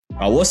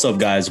What's up,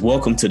 guys?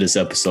 Welcome to this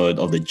episode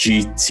of the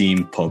G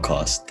Team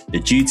podcast. The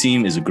G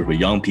Team is a group of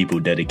young people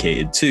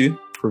dedicated to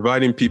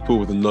providing people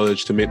with the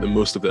knowledge to make the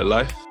most of their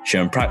life,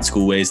 sharing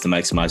practical ways to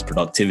maximize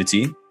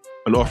productivity,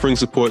 and offering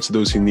support to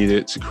those who need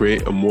it to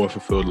create a more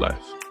fulfilled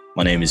life.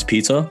 My name is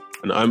Peter.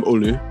 And I'm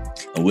Olu.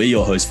 And we're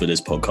your hosts for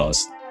this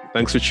podcast.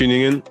 Thanks for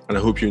tuning in, and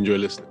I hope you enjoy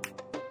listening.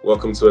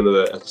 Welcome to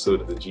another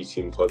episode of the G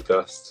Team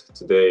podcast.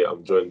 Today,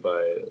 I'm joined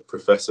by a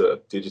Professor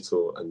of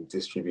Digital and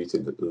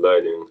Distributed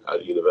Learning at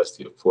the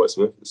University of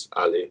Portsmouth. It's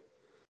Ali.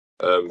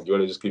 Do you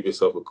want to just give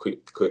yourself a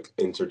quick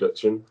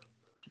introduction?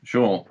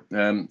 Sure.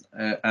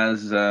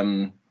 As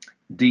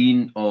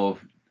Dean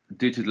of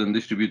Digital and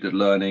Distributed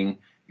Learning,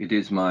 it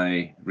is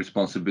my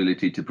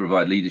responsibility to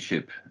provide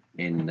leadership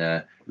in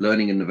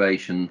learning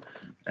innovation,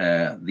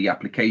 the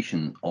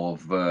application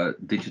of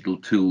digital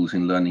tools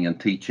in learning and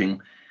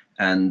teaching,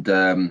 and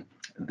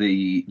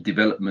the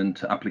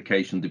development,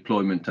 application,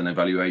 deployment and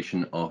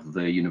evaluation of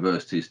the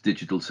university's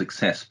digital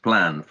success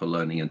plan for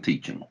learning and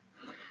teaching.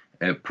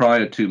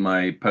 Prior to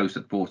my post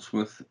at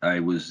Portsmouth,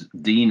 I was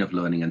Dean of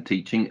Learning and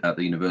Teaching at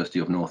the University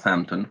of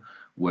Northampton,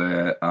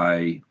 where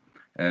I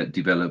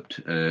developed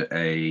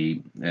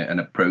an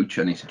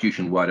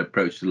institution-wide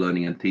approach to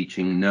learning and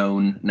teaching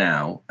known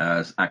now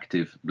as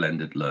active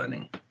blended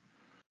learning.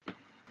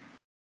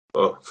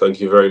 Oh, thank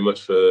you very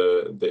much for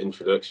the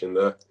introduction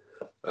there.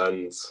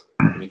 And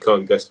if you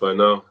can't guess by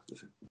now,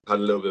 I had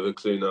a little bit of a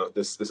clue now.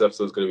 This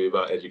episode is going to be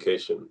about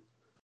education.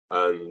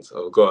 And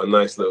I've got a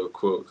nice little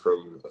quote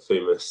from a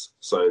famous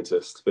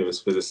scientist,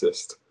 famous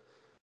physicist.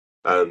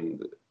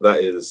 And that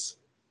is,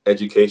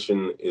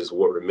 education is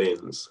what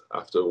remains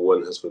after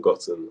one has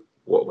forgotten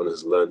what one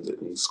has learned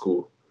in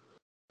school.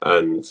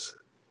 And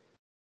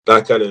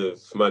that kind of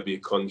might be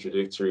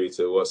contradictory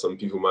to what some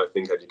people might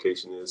think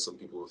education is. Some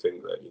people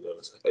think that,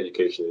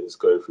 education is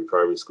going through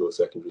primary school,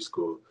 secondary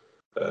school,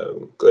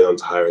 going on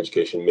to higher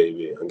education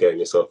maybe, and getting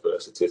yourself a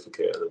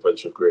certificate and a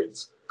bunch of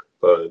grades.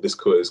 But this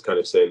quote is kind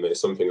of saying that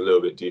it's something a little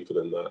bit deeper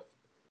than that.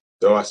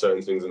 There are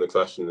certain things in the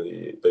classroom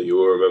that you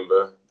will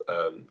remember,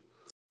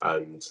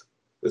 and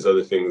there's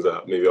other things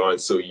that maybe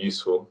aren't so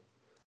useful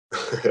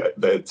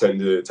that tend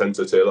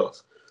to tail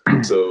off.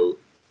 So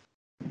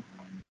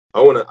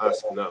I want to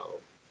ask now,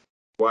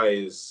 why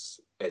is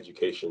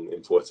education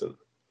important?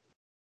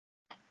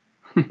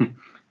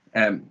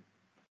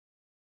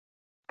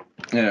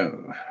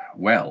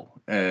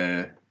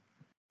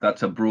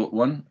 That's a broad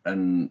one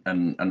and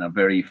a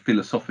very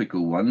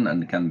philosophical one,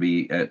 and can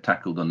be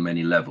tackled on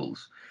many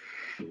levels.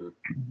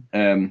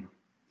 Mm-hmm.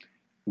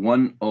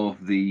 One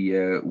of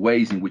the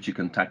ways in which you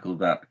can tackle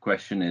that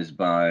question is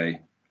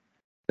by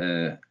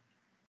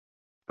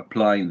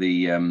applying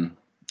the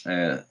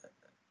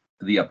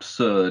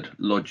absurd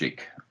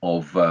logic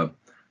of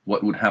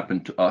what would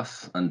happen to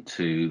us and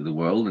to the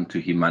world and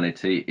to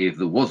humanity if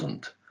there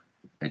wasn't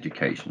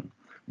education.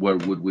 Where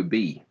would we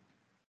be?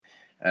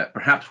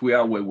 Perhaps we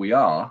are where we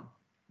are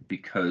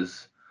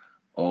because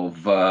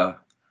of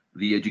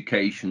the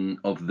education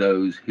of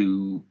those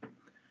who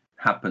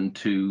happen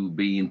to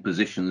be in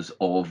positions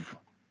of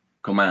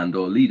command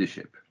or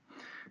leadership,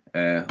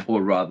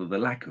 or rather the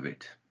lack of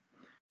it.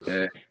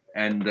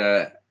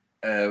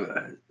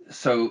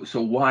 So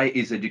why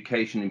is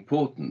education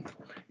important?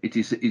 It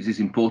is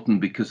important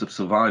because of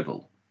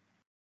survival.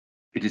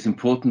 It is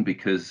important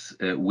because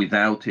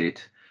without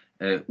it,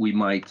 we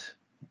might.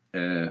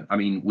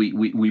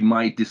 We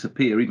might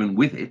disappear even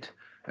with it,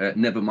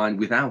 never mind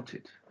without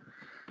it.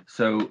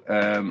 So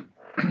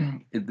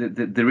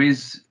there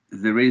is.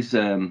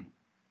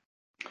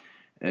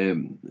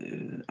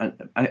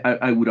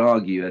 I would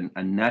argue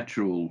a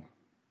natural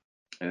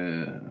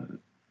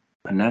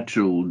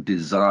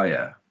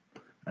desire,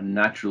 a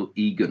natural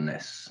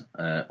eagerness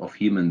of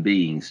human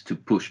beings to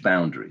push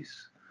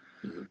boundaries.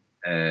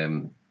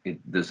 Mm-hmm.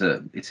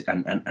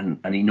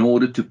 And in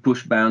order to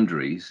push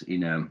boundaries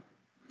in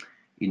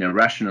a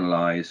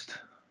rationalized,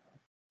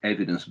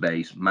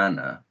 evidence-based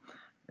manner,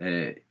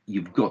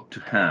 you've got to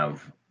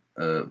have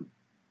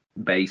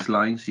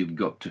baselines, you've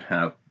got to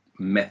have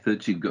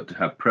methods, you've got to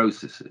have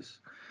processes.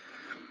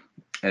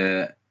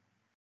 If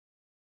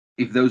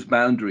those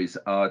boundaries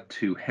are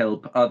to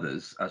help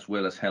others as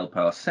well as help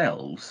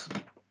ourselves,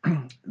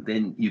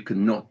 then you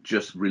cannot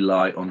just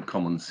rely on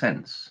common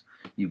sense.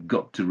 You've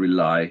got to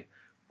rely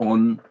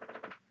on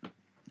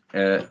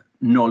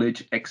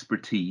knowledge,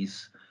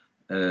 expertise,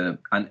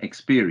 and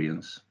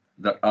experience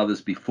that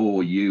others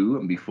before you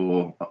and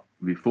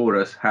before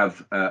us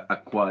have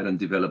acquired and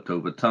developed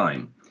over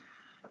time.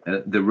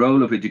 The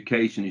role of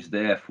education is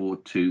therefore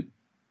to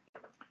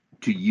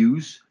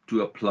use,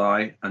 to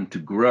apply, and to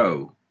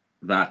grow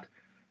that,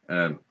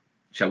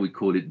 shall we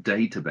call it,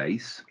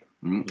 database,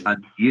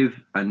 and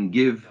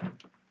give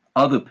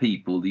other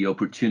people the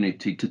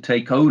opportunity to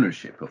take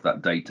ownership of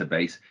that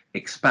database,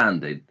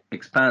 expand it,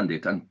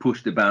 and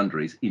push the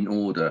boundaries in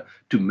order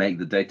to make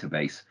the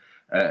database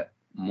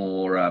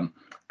more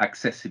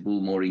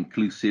accessible, more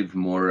inclusive,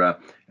 more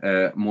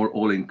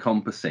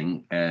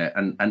all-encompassing,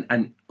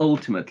 and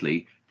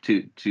ultimately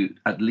to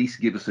at least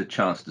give us a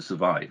chance to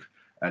survive.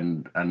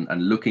 And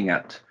looking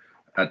at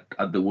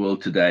at the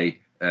world today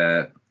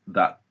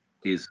that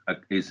is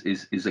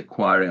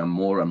acquiring a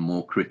more and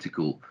more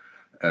critical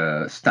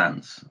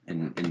stance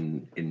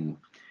in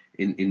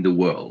the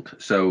world.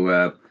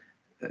 So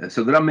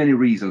so there are many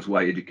reasons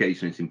why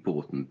education is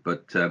important,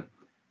 but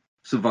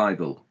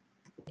survival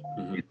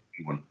is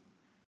one.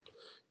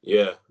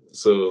 Yeah,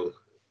 so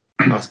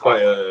that's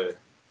quite a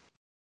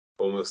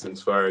almost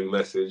inspiring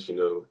message. You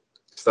know,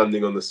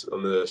 standing on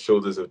the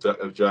shoulders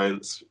of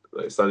giants,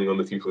 like standing on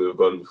the people who have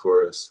gone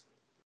before us,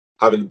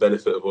 having the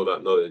benefit of all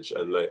that knowledge,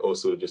 and like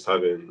also just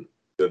having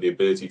the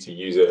ability to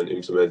use it and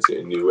implement it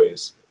in new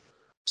ways.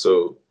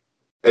 So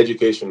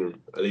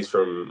education, at least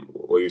from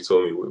what you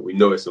told me, we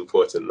know it's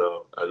important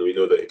now, and we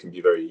know that it can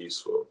be very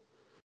useful.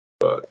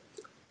 But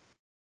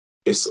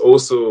it's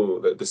also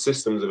that the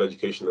systems of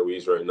education that we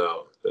use right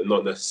now, they're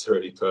not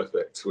necessarily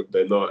perfect.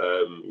 They're not,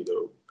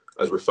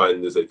 as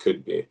refined as they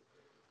could be.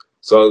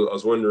 So I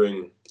was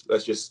wondering,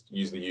 let's just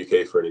use the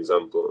UK for an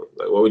example.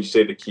 Like, what would you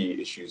say the key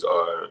issues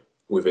are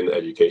within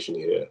education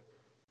here?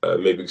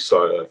 Maybe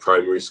start at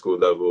primary school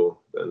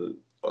level and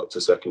up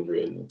to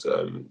secondary, and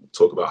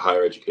talk about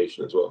higher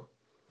education as well.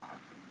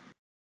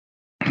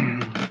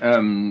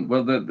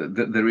 Well,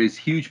 there is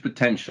huge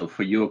potential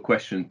for your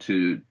question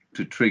to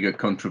trigger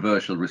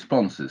controversial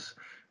responses,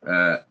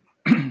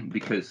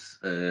 because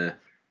there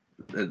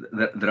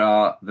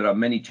are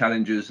many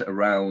challenges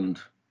around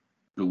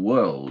the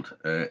world.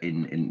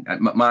 In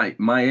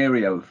my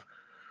area of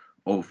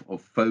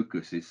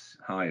focus is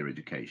higher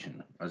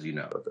education, as you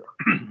know.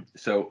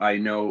 So I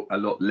know a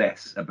lot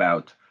less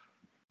about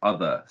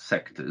other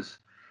sectors,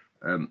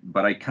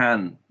 but I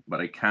can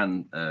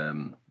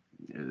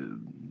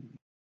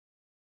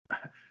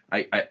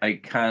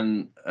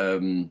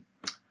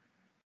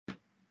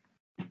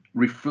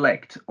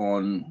reflect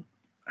on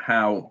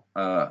how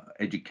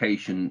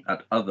education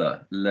at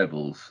other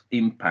levels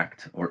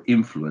impact or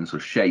influence or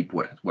shape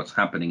what's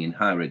happening in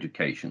higher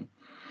education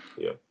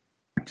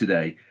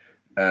today.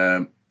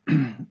 One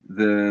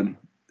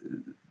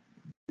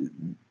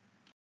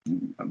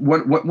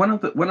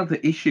of the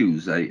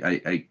issues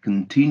I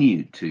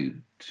continue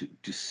to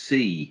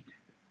see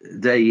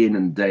day in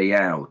and day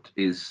out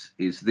is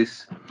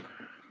this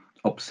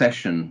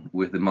obsession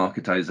with the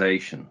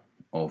marketization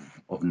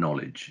of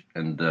knowledge,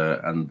 and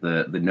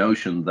the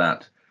notion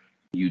that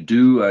you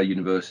do a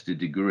university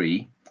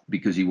degree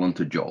because you want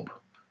a job,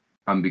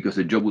 and because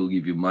a job will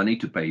give you money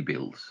to pay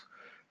bills,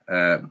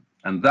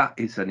 and that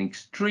is an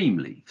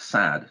extremely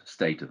sad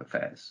state of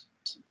affairs.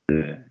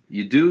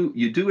 You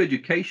do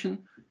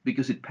education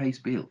because it pays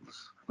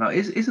bills. Now,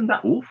 isn't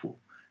that awful?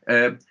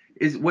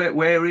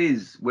 Where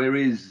is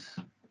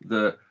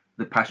the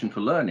passion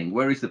for learning?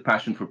 Where is the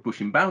passion for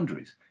pushing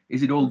boundaries?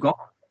 Is it all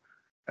gone?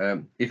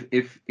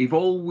 If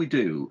all we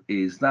do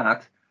is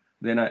that,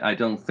 then I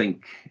don't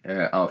think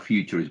our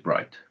future is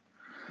bright.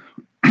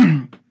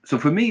 So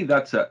for me,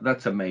 that's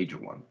a major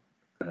one.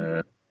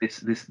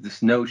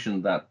 This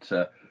notion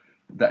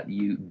that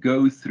you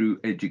go through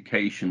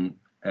education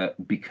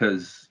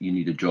because you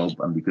need a job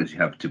and because you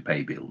have to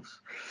pay bills.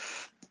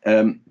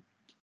 There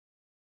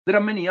are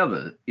many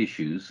other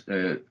issues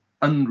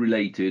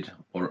unrelated,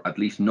 or at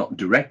least not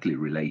directly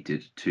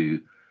related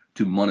to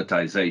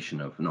monetization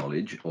of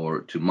knowledge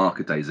or to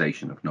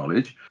marketization of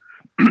knowledge,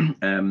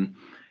 and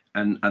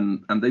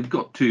they've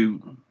got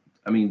to,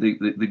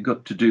 they've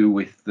got to do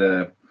with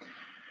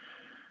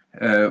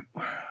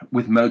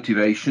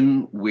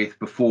motivation, with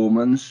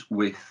performance,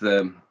 with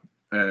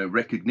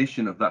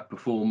recognition of that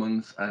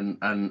performance, and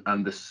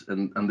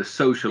the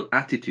social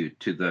attitude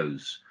to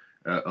those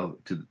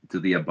to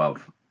the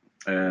above.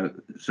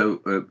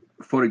 So,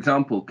 for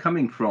example,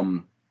 coming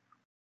from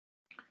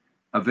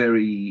a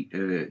very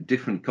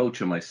different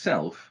culture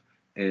myself,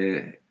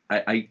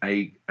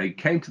 I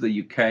came to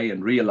the UK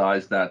and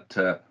realized that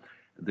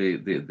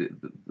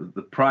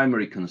the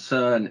primary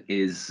concern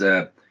is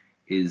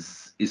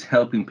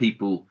helping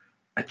people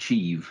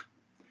achieve,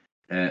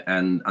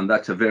 and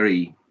that's a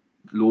very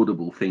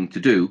laudable thing to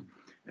do,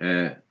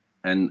 and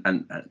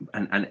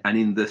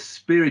in the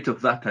spirit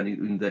of that,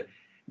 and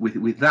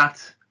with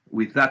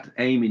that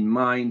aim in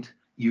mind,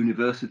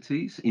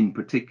 universities in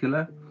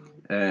particular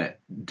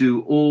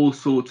do all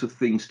sorts of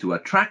things to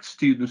attract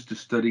students to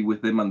study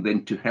with them, and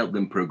then to help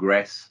them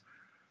progress,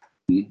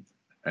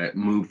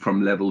 move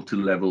from level to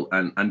level,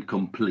 and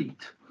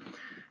complete.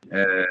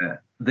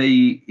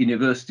 The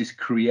universities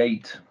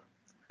create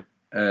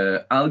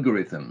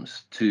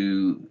algorithms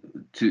to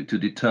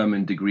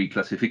determine degree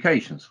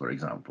classifications, for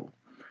example.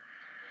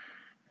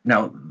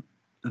 Now,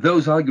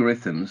 those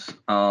algorithms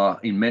are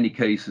in many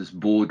cases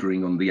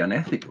bordering on the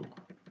unethical.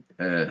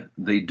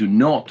 They do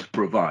not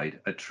provide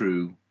a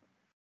true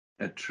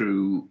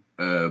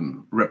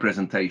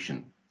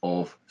representation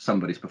of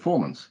somebody's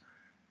performance.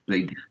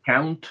 They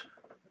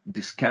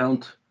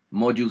discount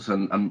modules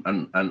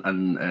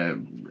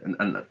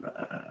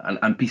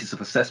and pieces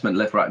of assessment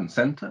left, right, and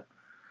center,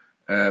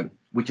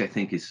 which I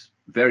think is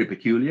very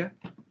peculiar,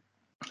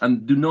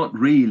 and do not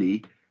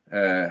really,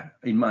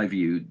 in my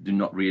view,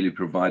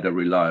 provide a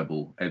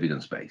reliable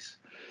evidence base.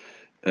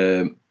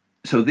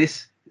 So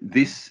this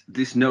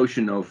this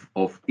notion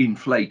of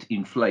inflate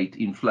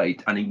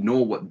and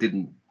ignore what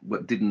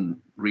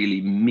didn't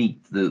really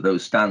meet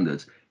those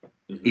standards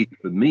is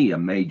for me a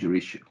major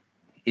issue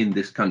in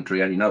this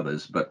country and in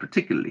others, but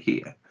particularly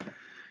here.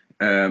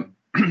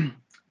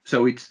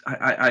 So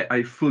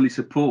I fully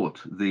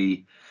support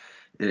the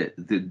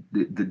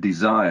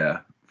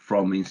desire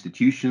from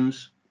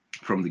institutions,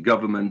 from the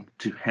government,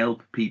 to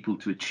help people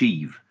to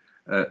achieve.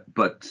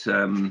 But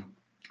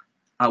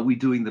are we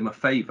doing them a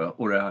favor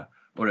or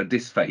a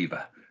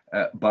disfavor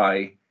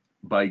by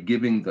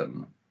giving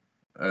them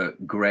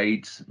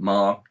grades,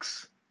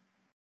 marks,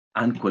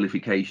 and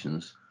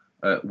qualifications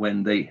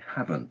when they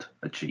haven't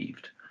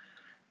achieved?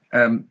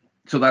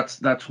 So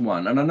that's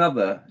one. And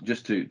another,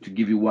 just to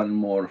give you one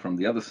more from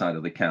the other side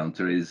of the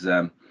counter, is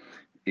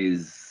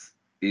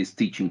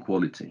teaching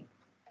quality.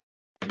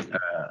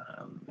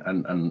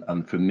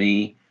 And for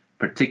me,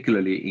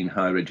 particularly in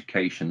higher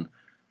education,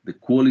 the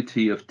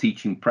quality of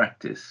teaching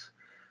practice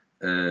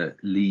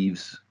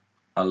leaves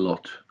a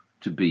lot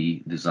to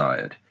be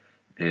desired,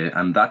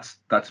 and that's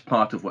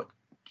part of what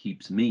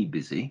keeps me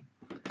busy.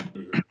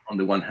 On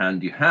the one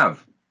hand, you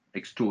have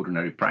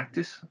extraordinary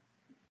practice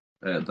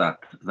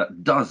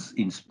that does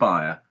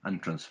inspire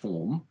and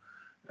transform,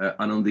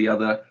 and on the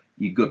other,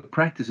 you got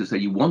practices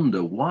that you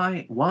wonder,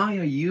 why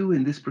are you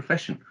in this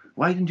profession?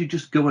 Why didn't you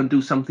just go and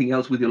do something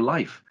else with your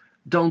life?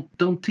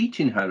 Don't teach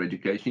in higher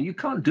education. You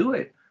can't do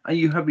it, and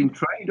you have been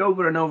trained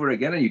over and over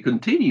again, and you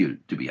continue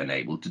to be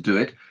unable to do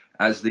it,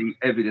 as the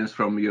evidence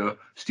from your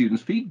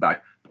students'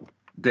 feedback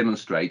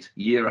demonstrates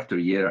year after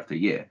year after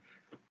year.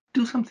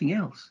 Do something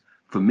else.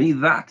 For me,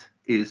 that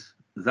is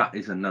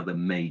another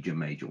major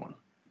one.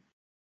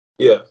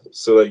 Yeah.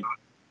 So like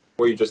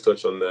what you just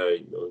touched on there,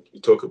 you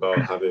talk about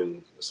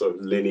having sort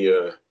of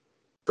linear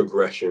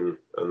progression,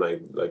 and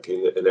like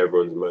in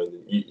everyone's mind,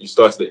 you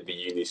started at the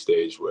uni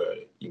stage where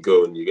you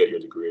go and you get your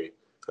degree,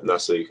 and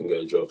that's so you can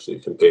get a job, so you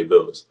can pay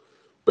bills.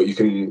 But you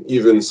can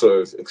even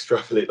sort of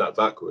extrapolate that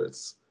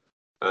backwards,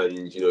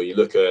 and you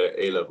look at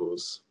A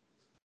levels.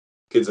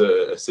 Kids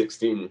are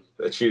 16,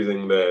 they're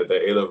choosing their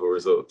A level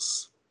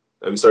results.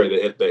 I'm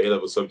sorry, their A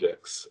level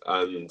subjects,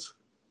 and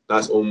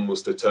that's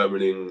almost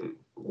determining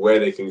where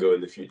they can go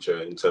in the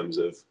future in terms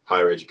of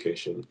higher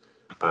education.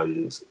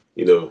 And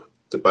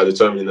by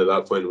determining at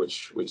that point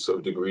which sort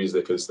of degrees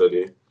they can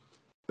study,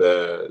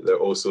 they're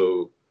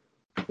also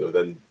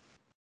then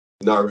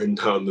narrowing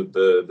down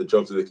the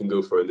jobs that they can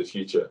go for in the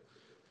future.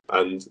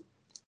 And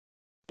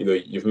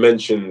you've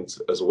mentioned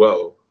as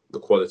well the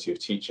quality of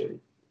teaching.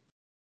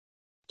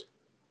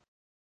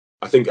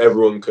 I think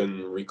everyone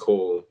can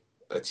recall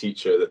a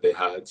teacher that they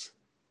had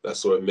that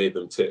sort of made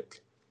them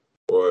tick,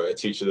 or a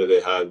teacher that they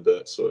had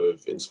that sort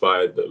of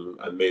inspired them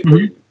and made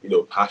them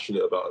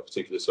passionate about a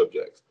particular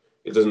subject.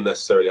 It doesn't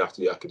necessarily have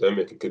to be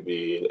academic. It could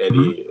be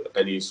in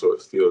any sort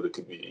of field. It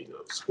could be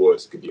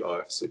sports. It could be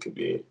arts. It could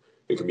be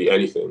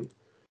anything.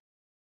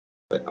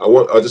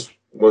 I just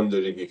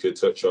wondered if you could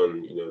touch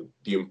on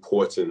the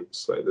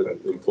importance, the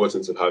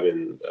importance of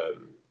having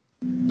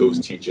those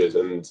teachers,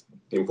 and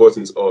the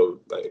importance of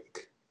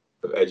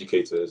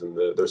educators, and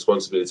the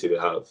responsibility they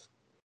have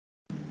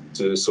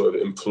to sort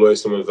of employ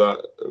some of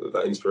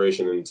that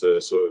inspiration into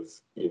sort of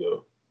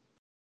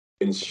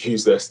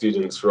infuse their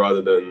students,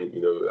 rather than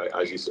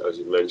as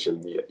you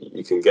mentioned,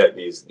 you can get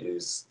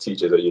these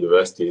teachers at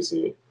universities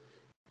who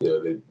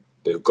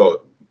they've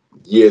got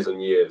years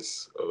and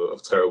years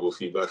of terrible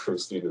feedback from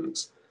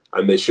students,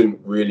 and they shouldn't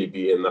really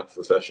be in that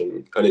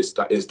profession. And it's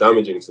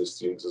damaging to the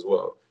students as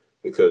well,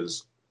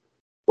 because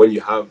when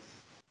you have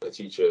a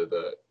teacher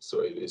that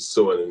sort of is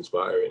so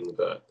uninspiring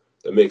that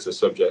makes a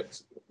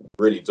subject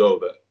really dull,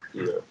 that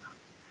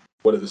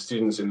one of the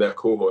students in their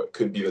cohort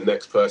could be the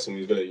next person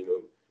who's going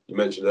to you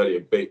mentioned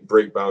earlier,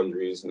 break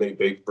boundaries, make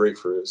big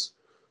breakthroughs.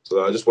 So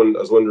I was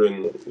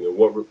wondering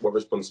what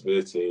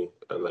responsibility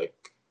and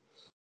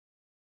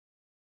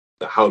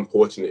how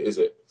important is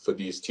it for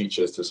these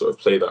teachers to sort of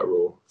play that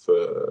role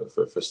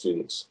for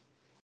students?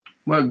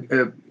 Well,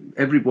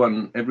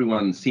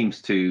 everyone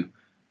seems to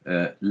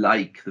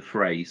like the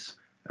phrase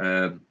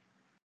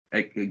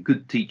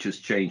good teachers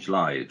change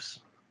lives.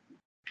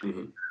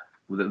 Mm-hmm.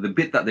 The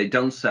bit that they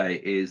don't say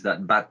is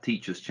that bad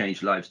teachers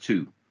change lives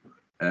too,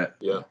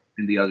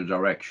 in the other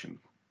direction.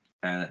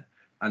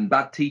 And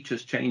bad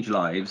teachers change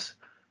lives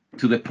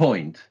to the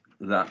point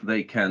that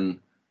they can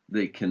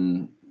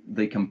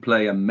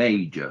play a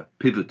major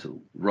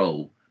pivotal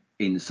role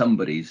in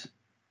somebody's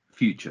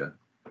future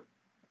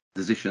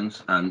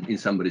decisions and in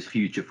somebody's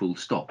future full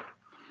stop.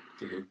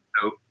 Mm-hmm.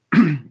 So,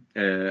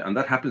 and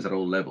that happens at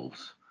all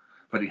levels,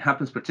 but it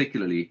happens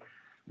particularly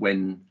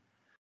when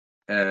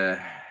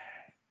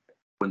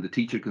the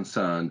teacher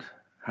concerned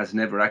has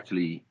never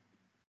actually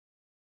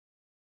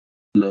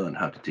learned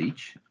how to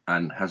teach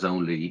and has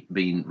only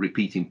been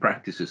repeating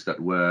practices that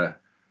were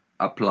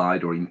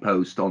applied or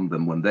imposed on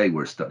them when they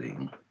were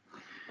studying.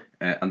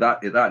 And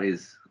that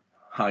is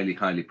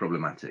highly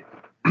problematic.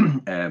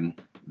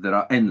 There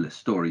are endless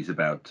stories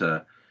about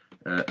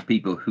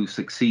people who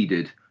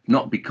succeeded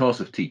not because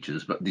of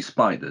teachers, but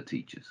despite their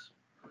teachers.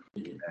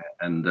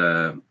 And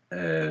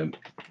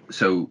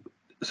so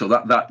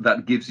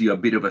that gives you a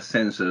bit of a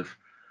sense of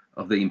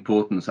the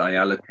importance I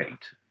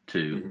allocate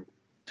to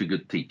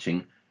good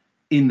teaching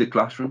in the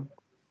classroom,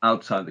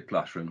 outside the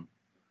classroom,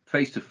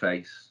 face to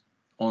face,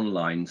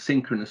 online,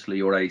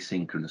 synchronously or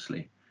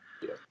asynchronously,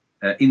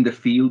 in the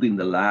field, in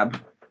the lab,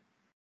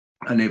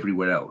 and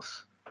everywhere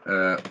else.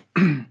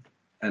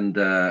 And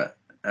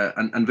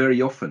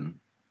very often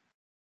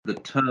the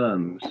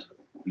terms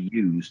we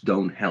use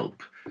don't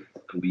help.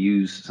 We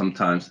use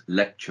sometimes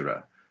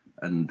lecturer,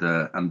 and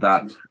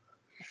that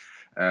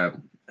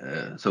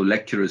so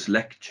lecturers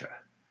lecture.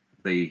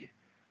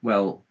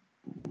 Well,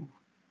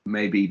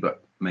 maybe,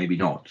 but maybe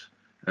not.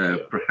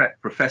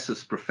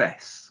 Professors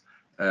profess.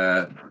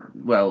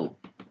 Well,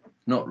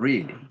 not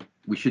really.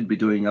 We should be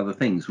doing other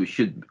things. We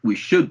should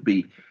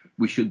be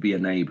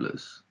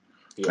enablers.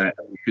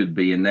 We should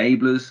be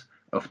enablers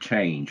of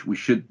change. We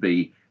should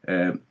be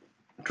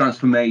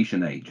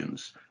transformation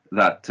agents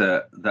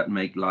that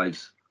make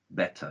lives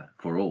better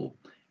for all.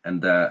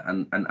 And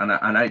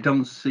I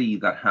don't see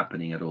that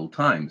happening at all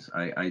times.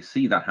 I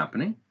see that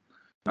happening,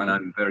 and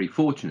I'm very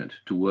fortunate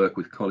to work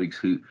with colleagues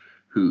who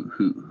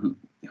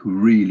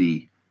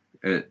really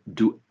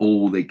do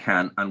all they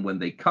can, and when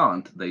they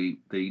can't,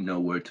 they know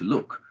where to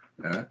look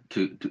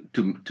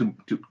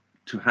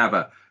to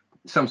have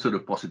some sort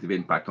of positive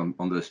impact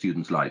on the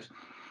students' lives.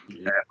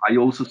 I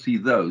also see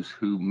those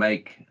who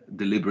make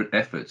deliberate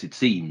efforts, it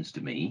seems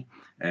to me,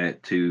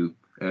 to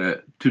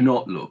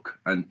not look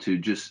and to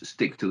just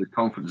stick to the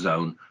comfort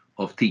zone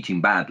of teaching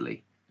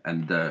badly.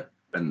 And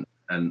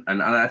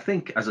I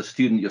think as a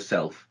student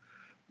yourself,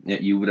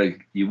 you would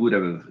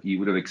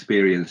have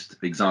experienced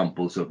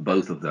examples of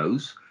both of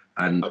those,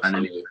 and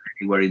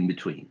anywhere in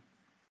between.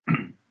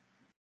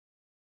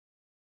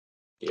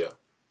 Yeah.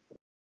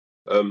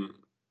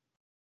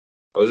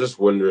 I was just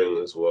wondering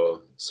as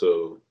well.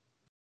 So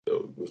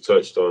we've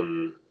touched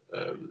on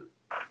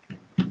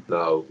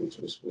now.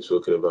 We've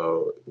spoken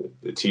about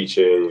the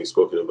teaching. We've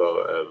spoken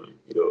about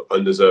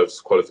undeserved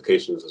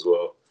qualifications as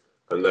well.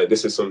 And like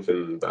this is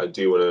something that I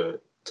do want to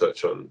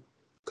touch on,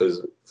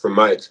 because from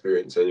my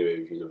experience anyway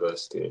with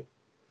university,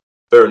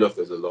 fair enough,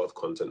 there's a lot of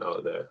content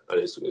out there, and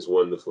it's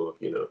wonderful.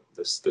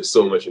 There's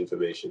so much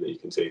information that you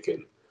can take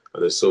in,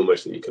 and there's so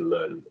much that you can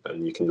learn,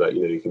 and you can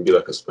you can be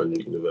like a sponge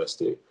at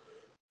university.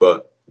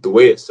 But the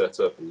way it's set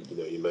up, and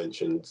you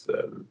mentioned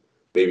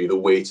maybe the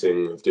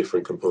weighting of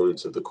different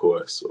components of the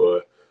course,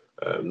 or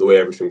the way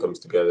everything comes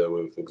together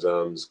with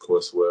exams,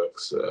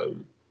 courseworks,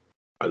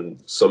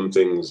 and some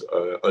things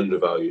are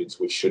undervalued,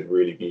 which should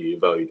really be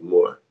valued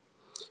more.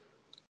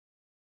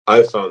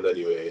 I found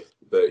anyway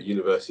that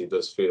university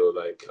does feel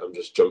like I'm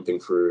just jumping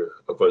through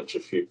a bunch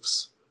of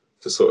hoops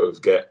to sort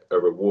of get a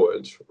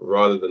reward,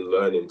 rather than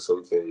learning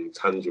something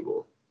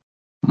tangible.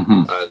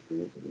 And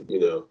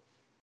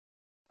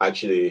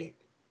actually,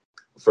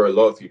 for a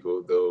lot of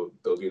people,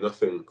 they'll do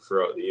nothing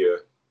throughout the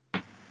year.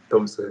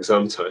 Comes to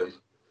exam time,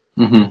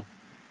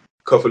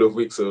 couple of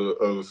weeks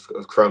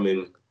of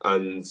cramming,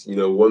 and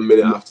 1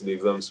 minute after the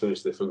exam's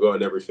finished, they've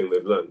forgotten everything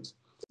they've learned.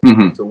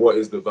 So what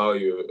is the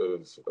value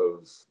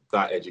of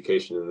that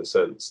education in a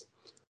sense?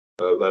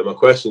 Like my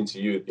question to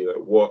you would be, like,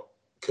 what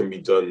can be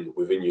done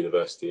within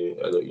university?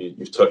 I know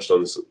you've touched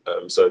on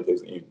certain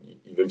things that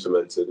you've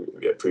implemented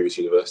at previous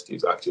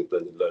universities, active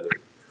blended learning.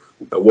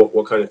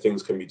 What kind of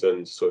things can be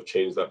done to sort of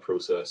change that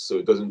process, so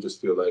it doesn't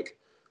just feel like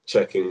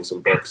checking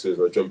some boxes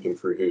or jumping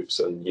through hoops,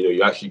 and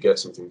you actually get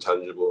something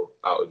tangible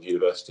out of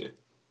university?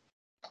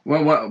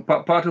 Well,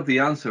 part of the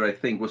answer, I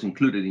think, was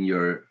included in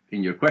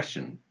your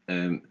question,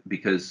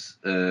 because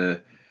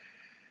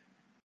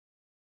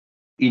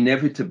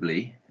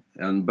inevitably,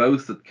 on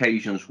both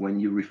occasions when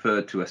you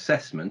refer to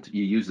assessment,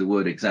 you use the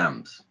word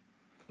exams.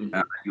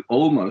 You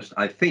almost,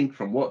 I think,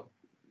 from what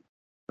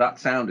that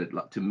sounded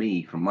like to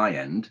me from my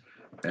end,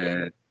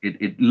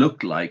 it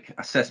looked like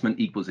assessment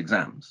equals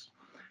exams,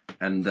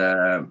 and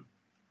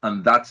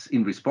that's,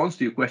 in response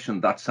to your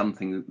question, that's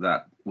something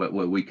that where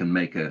we can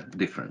make a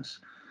difference.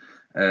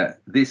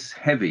 This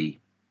heavy,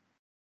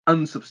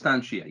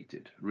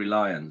 unsubstantiated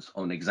reliance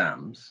on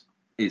exams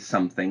is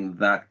something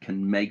that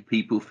can make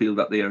people feel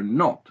that they are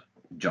not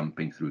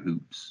jumping through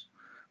hoops,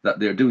 that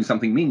they're doing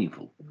something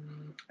meaningful.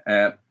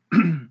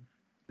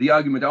 The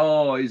argument,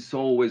 it's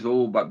always,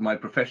 but my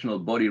professional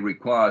body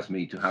requires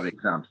me to have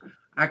exams.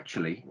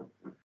 Actually,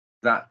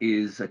 that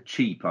is a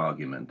cheap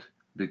argument,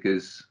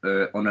 because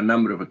on a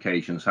number of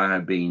occasions I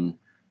have been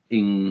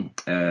in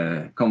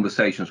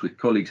conversations with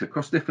colleagues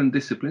across different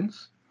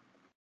disciplines,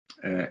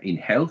 in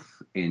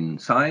health, in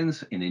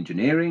science, in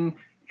engineering,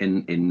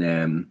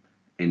 in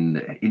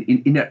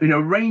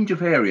a range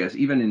of areas,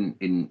 even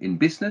in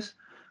business,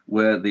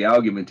 where the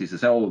argument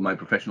is, my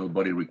professional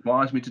body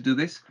requires me to do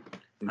this.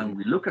 And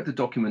we look at the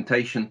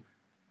documentation,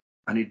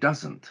 and it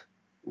doesn't.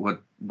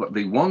 What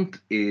they want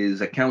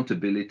is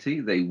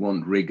accountability. They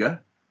want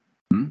rigor.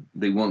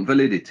 They want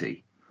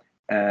validity.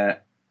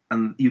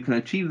 And you can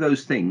achieve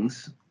those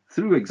things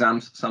through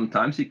exams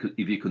sometimes, if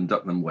you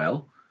conduct them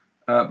well.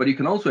 But you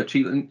can also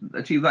achieve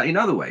that in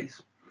other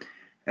ways.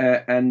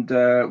 and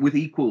with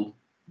equal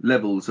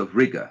levels of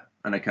rigor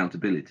and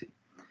accountability.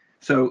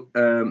 So,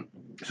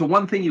 so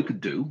one thing you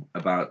could do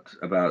about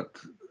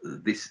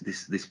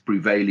this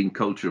prevailing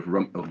culture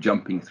of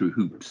jumping through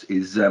hoops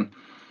is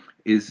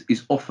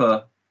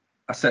offer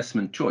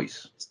assessment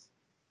choice.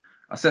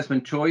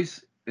 Assessment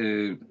choice,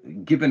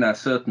 given a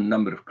certain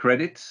number of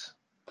credits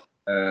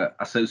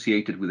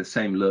associated with the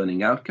same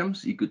learning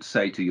outcomes, you could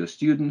say to your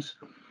students,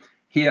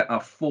 here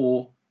are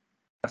 4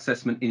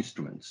 assessment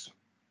instruments.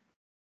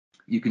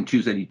 You can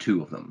choose any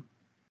 2 of them.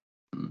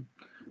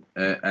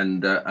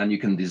 And you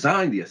can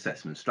design the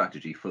assessment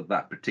strategy for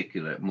that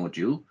particular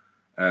module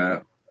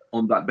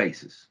on that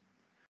basis.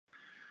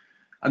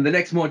 And the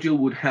next module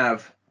would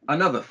have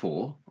another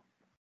 4,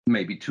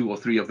 maybe 2 or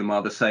 3 of them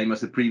are the same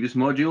as the previous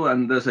module,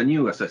 and there's a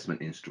new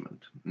assessment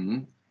instrument.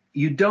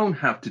 You don't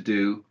have to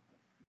do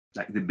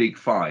like the big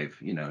 5,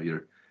 you know,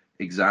 your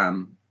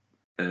exam,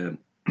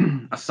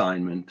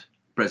 assignment,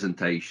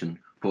 presentation,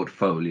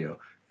 portfolio,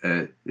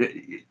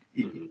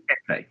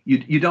 essay.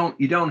 You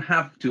don't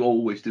have to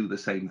always do the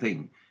same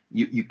thing.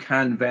 You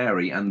can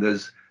vary, and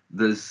there's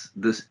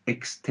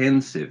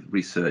extensive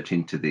research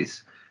into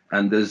this,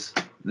 and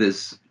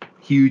there's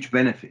huge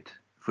benefit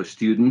for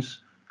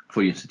students,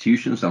 for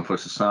institutions, and for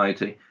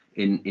society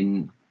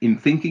in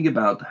thinking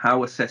about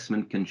how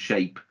assessment can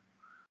shape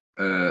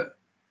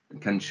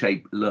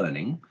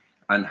learning,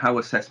 and how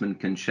assessment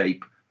can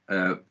shape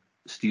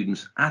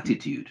students'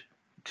 attitude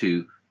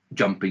to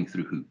jumping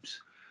through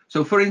hoops.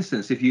 So, for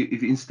instance, if you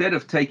instead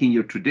of taking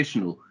your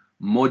traditional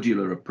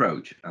modular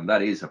approach, and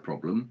that is a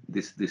problem,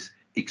 this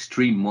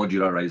extreme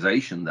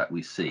modularization that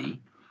we see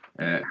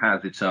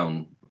has its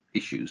own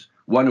issues.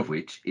 One of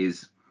which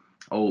is,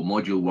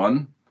 module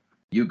 1,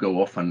 you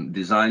go off and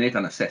design it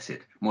and assess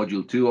it.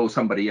 Module 2,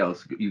 somebody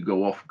else, you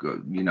go off,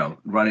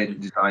 run it,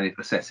 design it,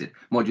 assess it.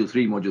 Module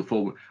 3, module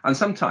 4, and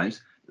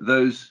sometimes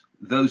those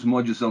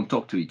modules don't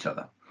talk to each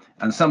other.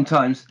 And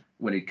sometimes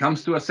when it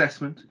comes to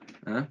assessment,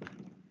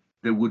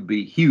 there would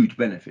be huge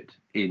benefit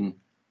in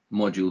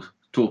modules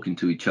talking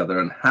to each other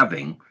and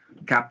having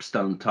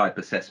capstone type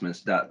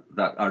assessments that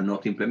are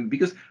not implemented,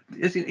 because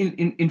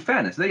in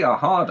fairness, they are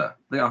harder.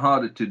 They are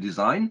harder to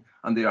design,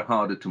 and they are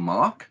harder to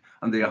mark,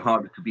 and they are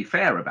harder to be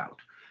fair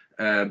about.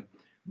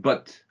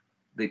 But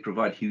they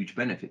provide huge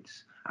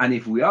benefits. And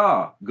if we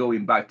are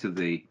going back to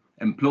the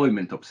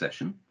employment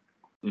obsession,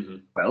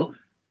 well,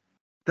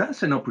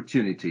 that's an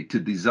opportunity to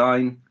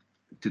design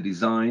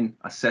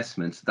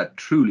assessments that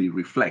truly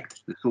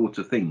reflect the sorts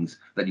of things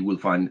that you will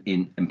find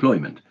in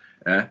employment,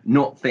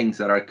 not things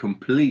that are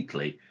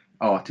completely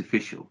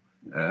artificial.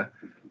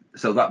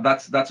 So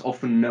that's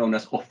often known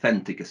as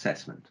authentic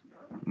assessment.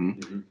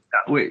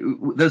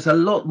 There's a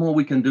lot more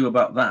we can do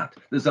about that.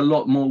 There's a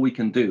lot more we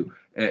can do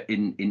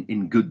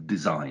in good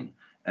design,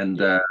 and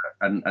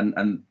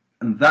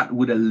that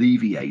would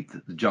alleviate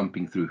the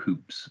jumping through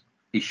hoops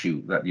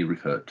issue that you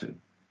referred to.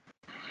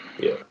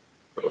 Yeah,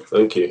 well,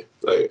 thank you.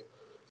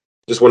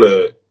 Just want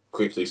to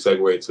quickly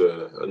segue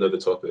to another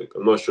topic.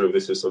 I'm not sure if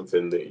this is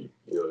something that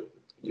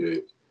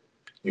you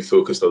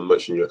focused on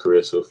much in your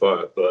career so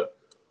far, but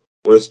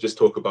I wanted to just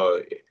talk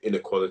about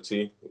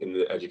inequality in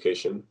the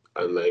education,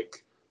 and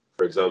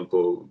for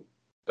example,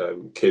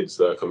 kids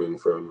that are coming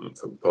from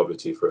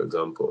poverty, for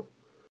example,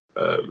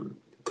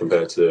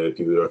 compared to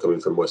people that are coming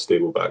from more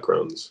stable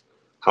backgrounds.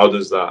 How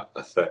does that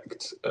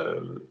affect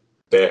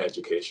their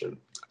education?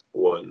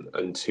 1,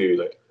 and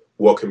 2,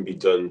 what can be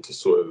done to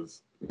sort of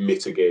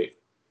mitigate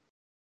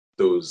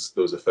those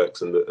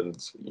effects and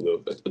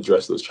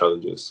address those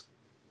challenges?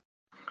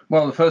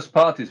 Well, the first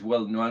part is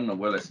well known and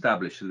well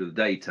established through the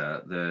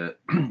data.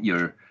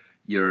 Your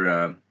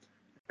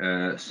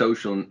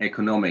social and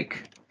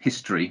economic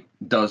history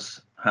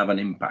does have an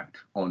impact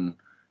on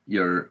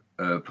your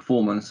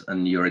performance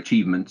and your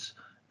achievements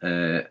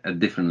at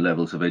different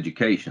levels of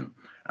education,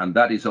 and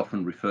that is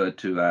often referred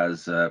to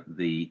as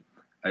the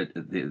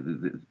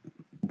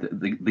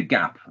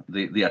gap,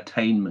 the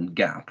attainment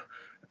gap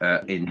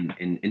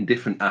in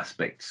different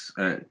aspects,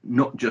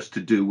 not just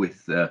to do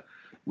with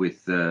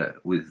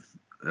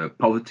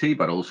poverty,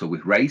 but also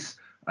with race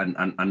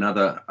and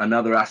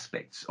other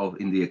aspects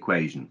in the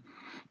equation.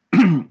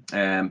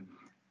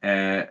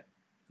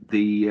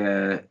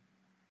 The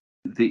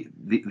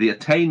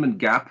attainment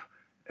gap,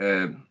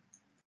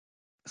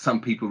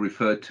 some people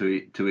refer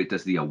to it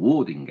as the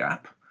awarding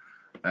gap,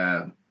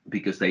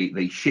 because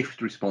they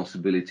shift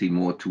responsibility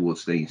more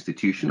towards the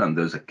institution, and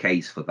there's a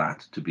case for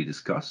that to be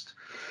discussed.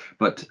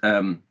 But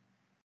the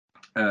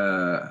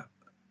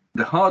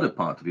harder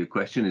part of your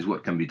question is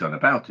what can be done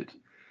about it,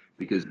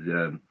 because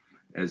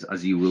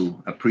as you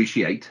will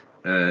appreciate,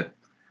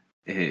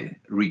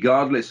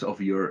 regardless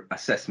of your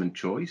assessment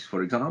choice,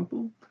 for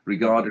example,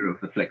 regardless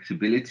of the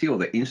flexibility or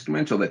the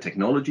instruments or the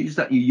technologies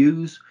that you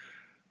use,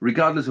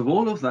 regardless of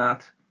all of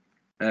that,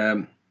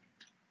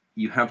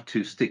 you have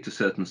to stick to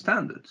certain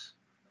standards,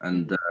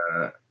 and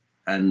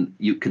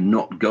you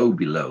cannot go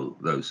below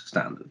those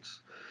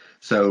standards.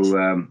 So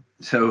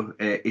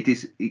it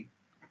is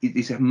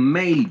a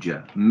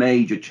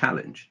major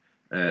challenge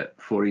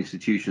for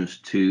institutions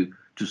to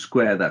to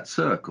square that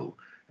circle.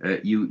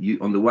 You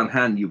on the one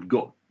hand,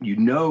 you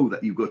know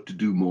that you've got to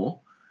do more.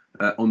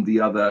 On the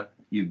other,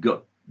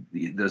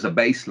 there's a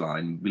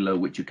baseline below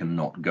which you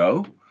cannot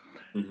go.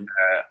 Mhm.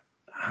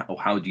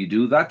 How do you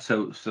do that?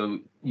 So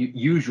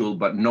usual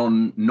but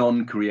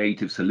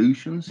non-creative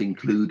solutions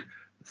include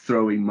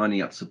throwing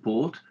money at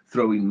support,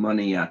 throwing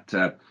money at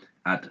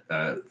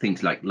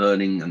things like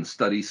learning and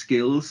study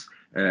skills,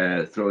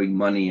 throwing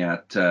money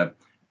at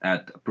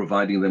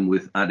providing them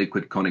with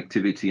adequate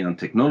connectivity and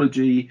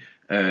technology,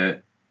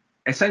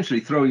 essentially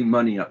throwing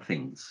money at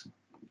things,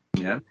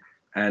 yeah,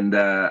 and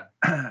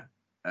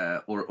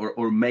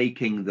or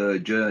making the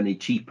journey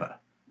cheaper,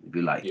 if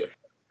you like. Yeah.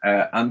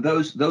 And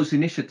those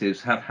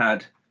initiatives have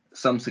had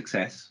some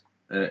success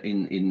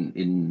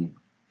in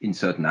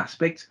certain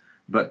aspects,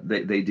 but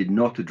they did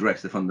not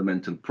address the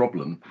fundamental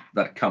problem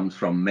that comes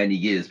from many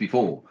years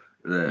before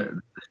the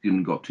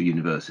student got to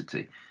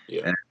university.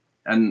 Yeah.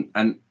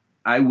 And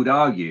I would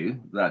argue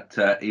that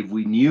if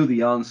we knew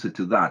the answer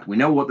to that, we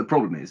know what the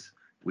problem is.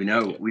 We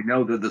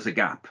know that there's a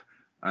gap,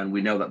 and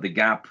we know that the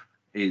gap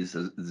is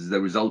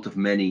the result of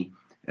many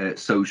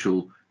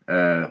social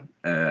and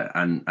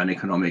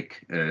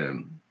economic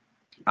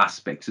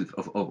aspects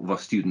of a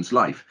student's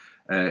life.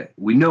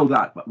 We know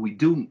that, but we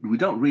don't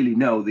really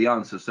know the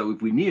answer. So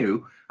if we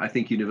knew, I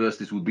think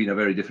universities would be in a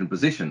very different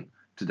position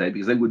today,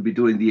 because they would be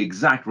doing the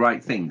exact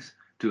right things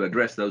to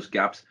address those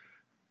gaps,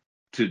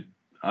 to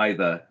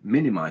either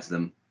minimize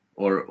them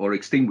or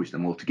extinguish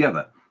them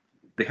altogether.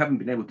 They haven't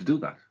been able to do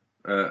that.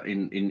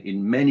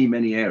 In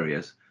many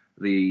areas,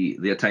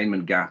 the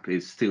attainment gap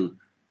is still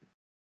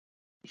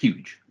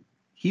huge,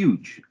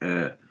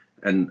 and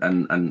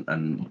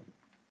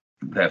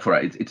therefore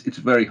it's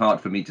very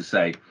hard for me to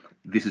say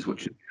this is what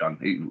should be done.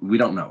 We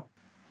don't know.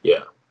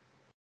 Yeah,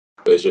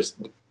 but it's just,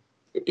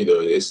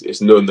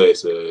 it's known that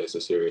it's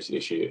a serious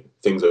issue.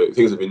 Things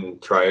have been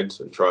tried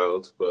and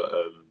trialed, but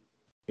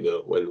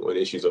when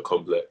issues are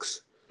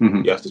complex,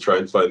 you have to try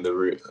and find the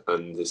root.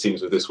 And it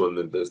seems with this one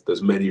that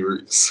there's many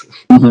roots,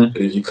 and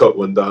if you cut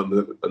one down,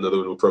 another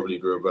one will probably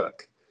grow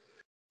back.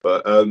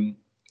 But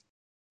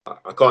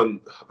I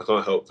can't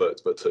help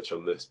but touch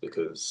on this,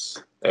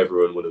 because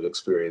everyone would have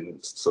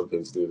experienced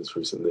something to do with this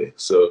recently.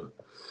 So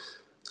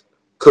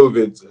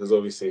COVID has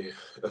obviously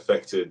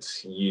affected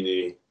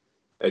uni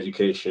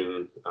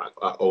education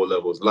at all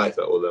levels, life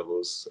at all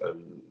levels,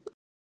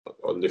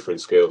 on different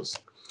scales.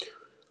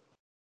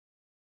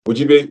 Would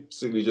you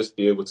basically just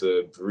be able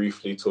to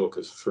briefly talk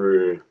us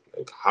through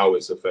how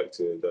it's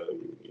affected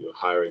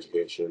higher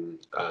education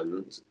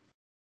and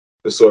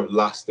the sort of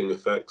lasting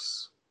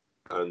effects,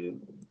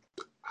 and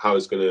how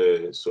it's going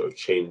to sort of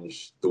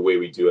change the way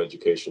we do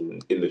education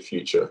in the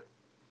future?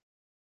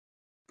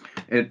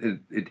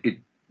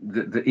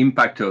 The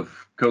impact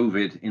of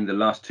COVID in the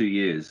last 2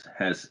 years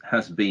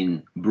has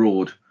been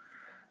broad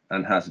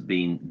and has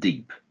been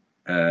deep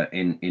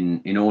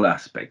in all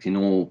aspects, in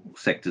all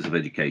sectors of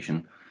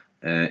education.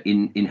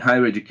 In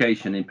higher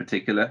education in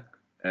particular,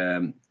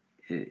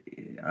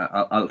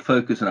 I'll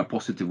focus on a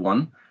positive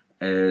one.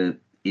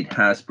 It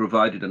has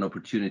provided an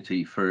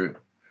opportunity for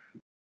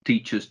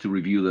teachers to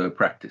review their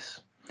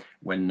practice.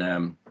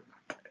 When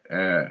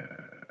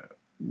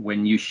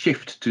you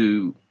shift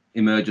to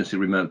emergency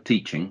remote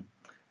teaching,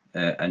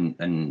 and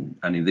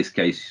in this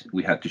case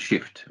we had to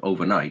shift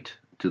overnight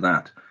to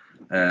that,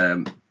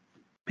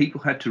 people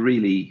had to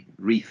really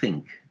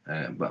rethink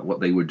about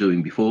what they were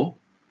doing before,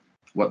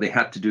 what they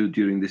had to do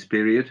during this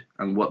period,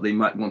 and what they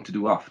might want to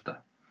do after.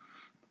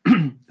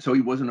 So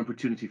it was an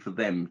opportunity for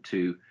them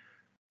to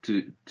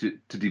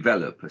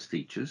develop as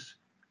teachers,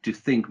 to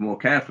think more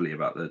carefully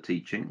about their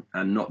teaching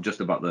and not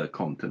just about their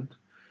content,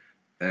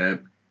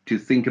 to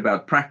think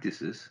about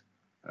practices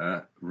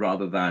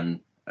rather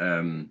than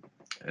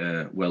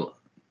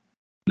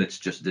let's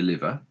just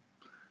deliver,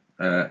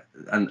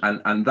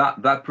 and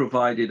that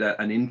provided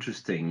an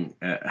interesting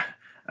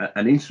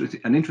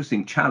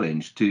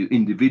challenge to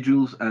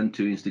individuals and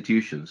to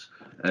institutions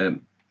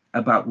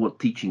about what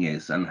teaching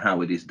is and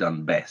how it is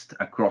done best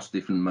across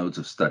different modes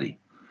of study.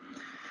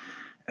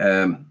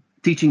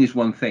 Teaching is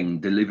one thing,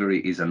 delivery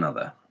is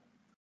another.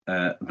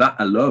 That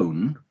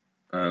alone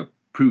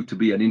proved to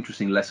be an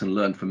interesting lesson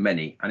learned for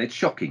many, and it's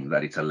shocking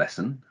that it's a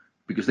lesson,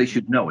 because they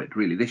should know it,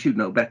 really. They should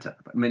know better,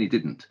 but many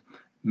didn't.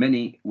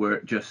 Many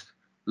were just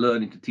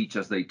learning to teach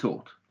as they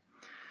taught.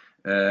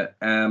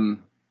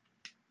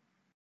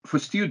 For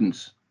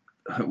students,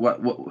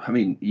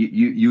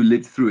 you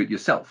lived through it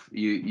yourself.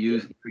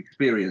 You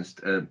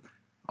experienced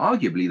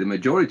arguably the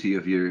majority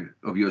of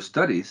your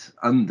studies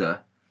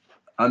under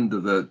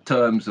the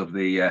terms of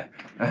the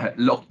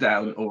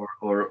lockdown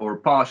or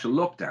partial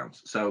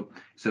lockdowns. So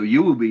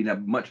you will be in a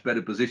much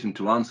better position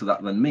to answer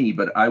that than me.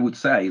 But I would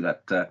say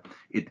that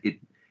it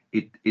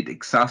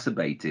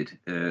exacerbated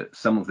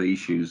some of the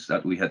issues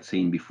that we had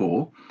seen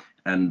before,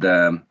 and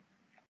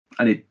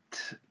it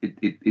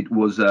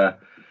was a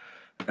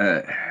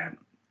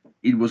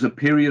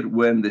period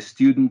when the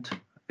student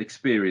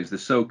experience, the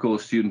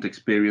so-called student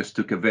experience,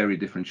 took a very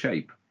different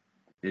shape.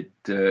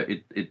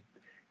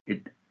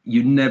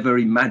 You never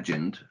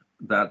imagined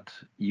that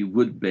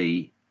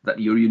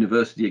your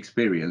university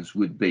experience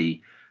would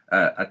be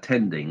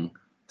attending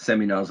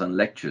seminars and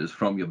lectures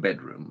from your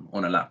bedroom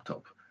on a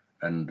laptop,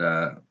 and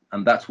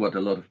that's what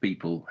a lot of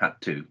people had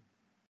to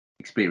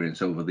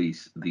experience over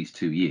these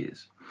 2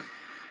 years.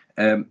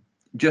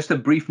 Just a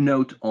brief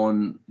note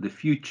on the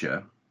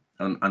future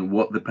and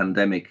what the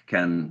pandemic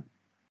can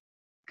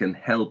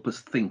help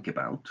us think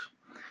about.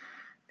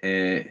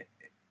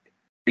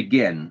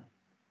 Again,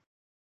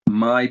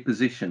 my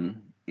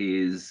position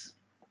is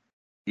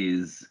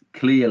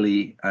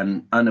clearly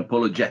and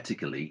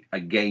unapologetically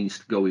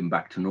against going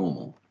back to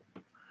normal.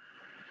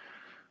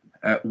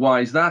 Why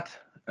is that?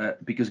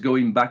 Because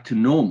going back to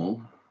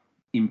normal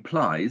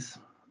implies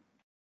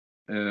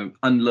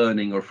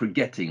unlearning or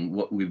forgetting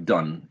what we've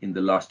done in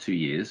the last 2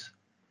 years,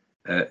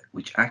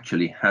 which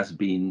actually has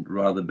been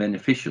rather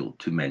beneficial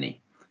to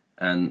many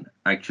and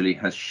actually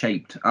has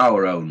shaped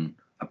our own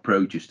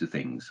approaches to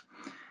things.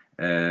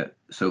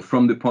 So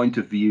from the point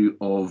of view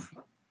of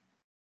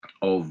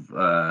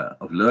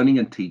learning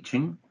and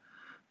teaching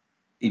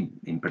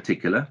in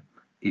particular,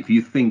 if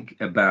you think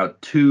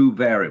about two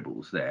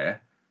variables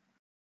there,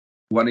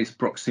 one is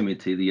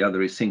proximity, the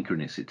other is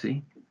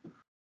synchronicity,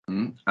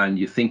 and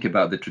you think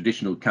about the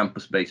traditional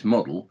campus-based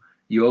model,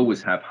 you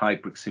always have high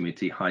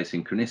proximity, high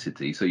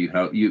synchronicity. So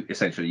you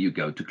essentially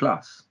go to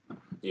class.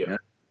 Yeah.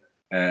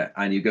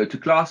 And you go to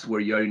class where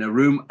you're in a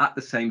room at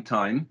the same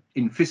time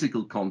in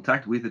physical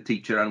contact with the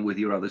teacher and with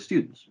your other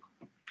students.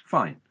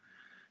 Fine.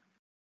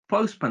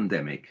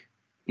 Post-pandemic,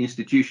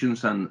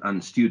 institutions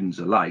and students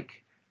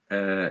alike,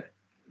 they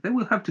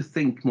will have to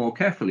think more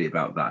carefully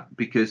about that,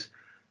 because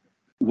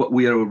what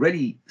we are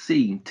already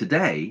seeing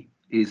today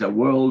is a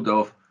world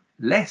of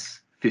less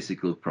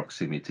physical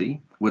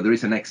proximity, where there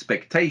is an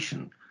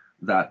expectation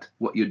that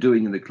what you're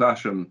doing in the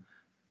classroom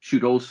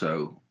should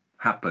also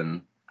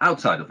happen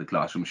outside of the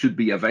classroom, should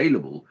be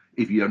available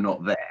if you're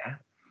not there.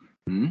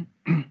 And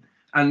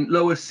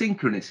lower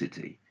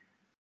synchronicity,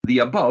 the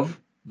above,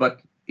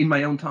 but in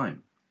my own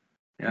time.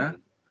 Yeah.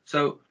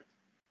 So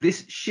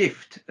this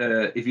shift,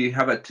 if you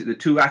have the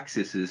two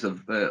axes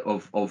of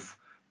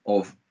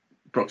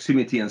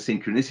proximity and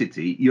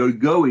synchronicity, you're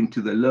going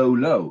to the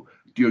low.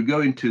 You're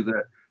going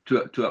to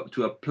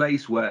a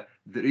place where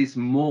there is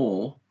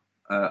more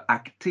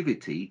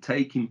activity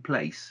taking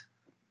place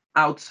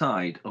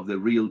outside of the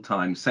real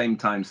time, same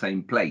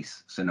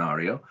place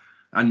scenario,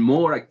 and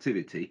more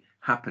activity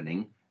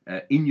happening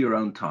in your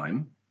own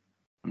time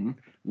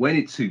when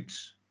it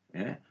suits.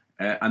 Yeah.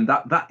 And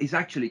that is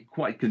actually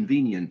quite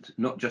convenient,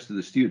 not just to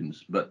the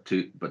students, but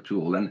to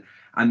all.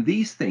 And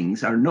these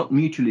things are not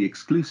mutually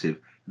exclusive.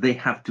 They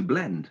have to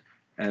blend.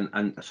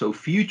 And so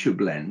future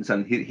blends,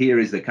 and here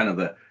is the kind of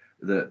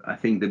I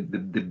think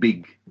the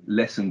big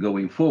lesson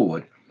going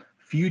forward.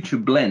 Future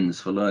blends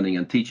for learning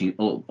and teaching,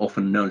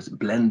 often known as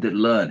blended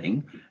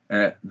learning,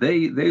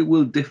 they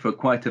will differ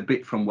quite a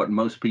bit from what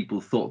most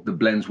people thought the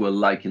blends were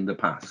like in the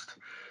past.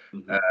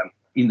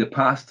 In the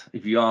past,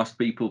 if you asked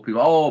people,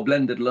 oh,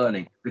 blended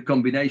learning, the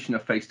combination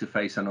of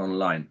face-to-face and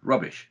online,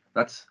 rubbish.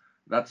 That's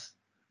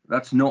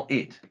not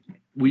it.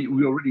 We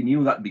already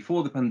knew that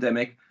before the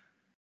pandemic,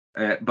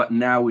 but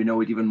now we know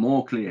it even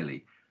more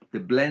clearly. The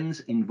blends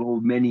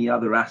involve many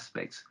other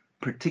aspects,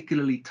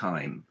 particularly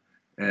time,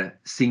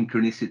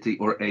 synchronicity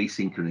or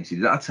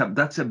asynchronicity.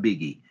 That's a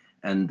biggie.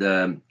 And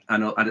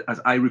as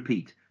I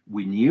repeat,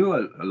 we knew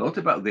a lot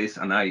about this,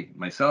 and I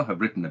myself have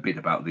written a bit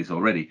about this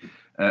already.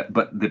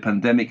 But the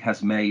pandemic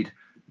has made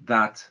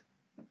that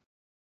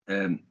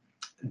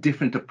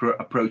different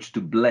approach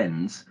to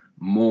blends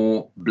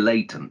more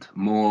blatant,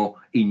 more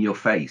in your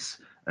face.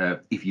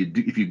 If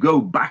you go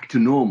back to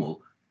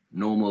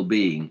normal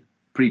being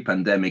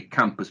pre-pandemic,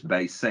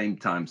 campus-based, same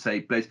time,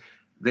 same place,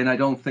 then I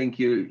don't think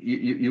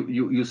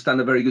you stand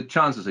a very good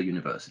chance as a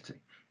university.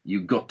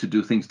 You've got to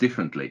do things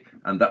differently,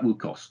 and that will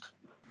cost.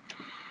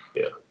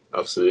 Yeah,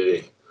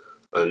 absolutely.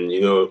 And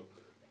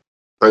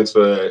thanks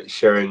for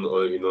sharing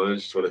all of your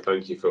knowledge. Just want to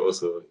thank you for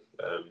also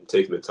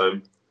taking the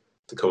time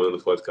to come on the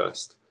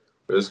podcast.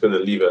 We're just going to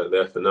leave it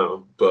there for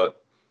now.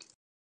 But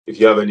if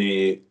you have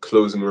any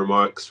closing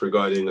remarks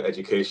regarding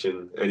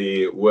education,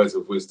 any words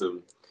of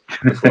wisdom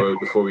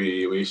before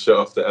we shut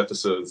off the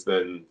episodes,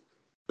 then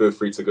feel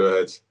free to go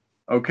ahead.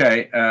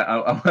 Okay,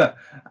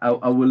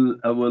 I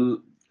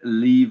will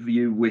leave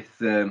you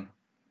with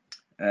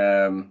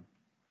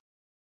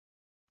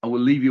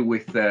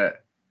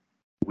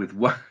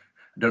what.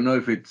 I don't know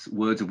if it's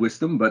words of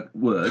wisdom, but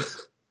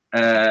words,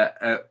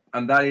 and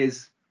that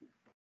is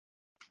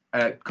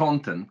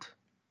content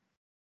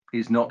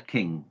is not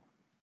king.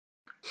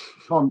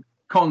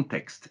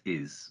 Context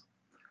is.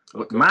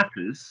 What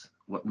matters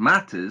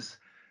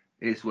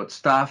is what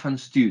staff and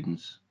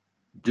students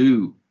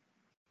do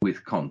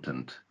with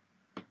content,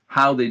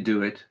 how they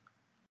do it,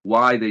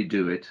 why they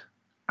do it,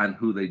 and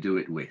who they do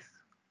it with.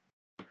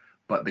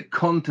 But the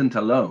content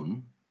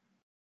alone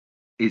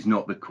is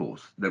not the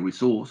course. The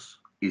resource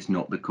is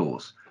not the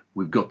course.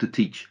 We've got to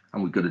teach,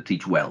 and we've got to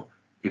teach well.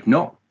 If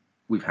not,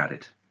 we've had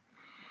it.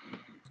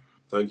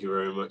 Thank you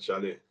very much,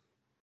 Ali.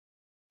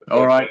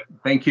 All right.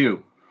 Thank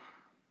you.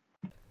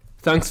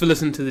 Thanks for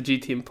listening to the G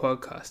Team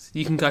podcast.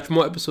 You can catch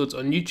more episodes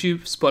on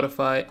YouTube,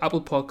 Spotify, Apple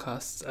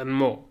Podcasts, and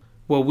more,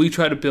 where we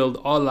try to build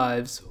our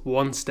lives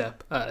one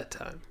step at a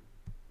time.